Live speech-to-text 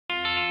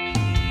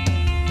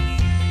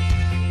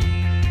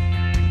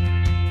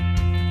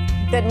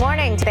Good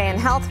morning. Today in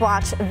Health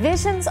Watch,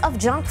 visions of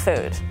junk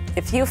food.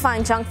 If you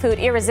find junk food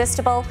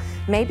irresistible,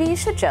 maybe you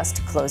should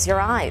just close your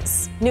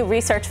eyes. New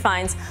research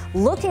finds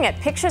looking at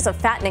pictures of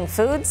fattening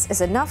foods is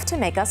enough to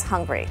make us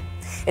hungry.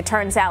 It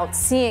turns out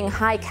seeing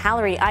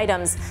high-calorie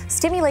items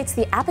stimulates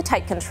the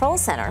appetite control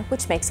center,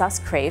 which makes us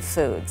crave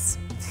foods.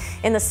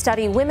 In the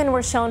study, women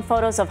were shown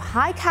photos of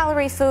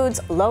high-calorie foods,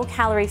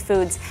 low-calorie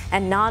foods,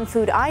 and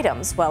non-food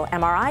items, while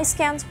MRI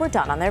scans were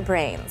done on their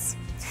brains.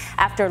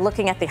 After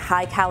looking at the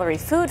high-calorie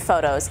food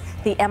photos,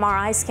 the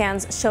MRI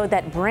scans showed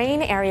that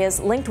brain areas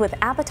linked with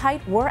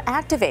appetite were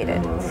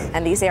activated,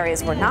 and these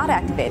areas were not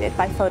activated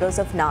by photos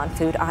of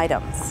non-food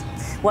items.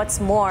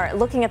 What's more,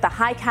 looking at the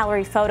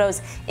high-calorie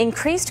photos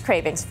increased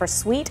cravings for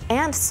sweet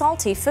and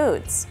salty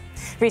foods.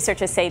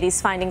 Researchers say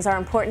these findings are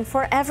important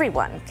for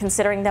everyone,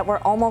 considering that we're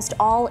almost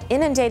all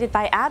inundated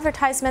by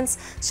advertisements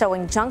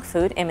showing junk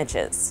food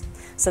images.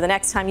 So the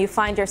next time you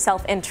find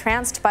yourself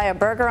entranced by a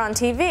burger on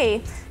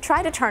TV,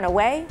 try to turn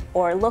away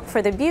or look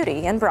for the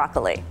beauty in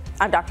broccoli.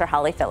 I'm Dr.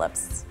 Holly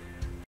Phillips.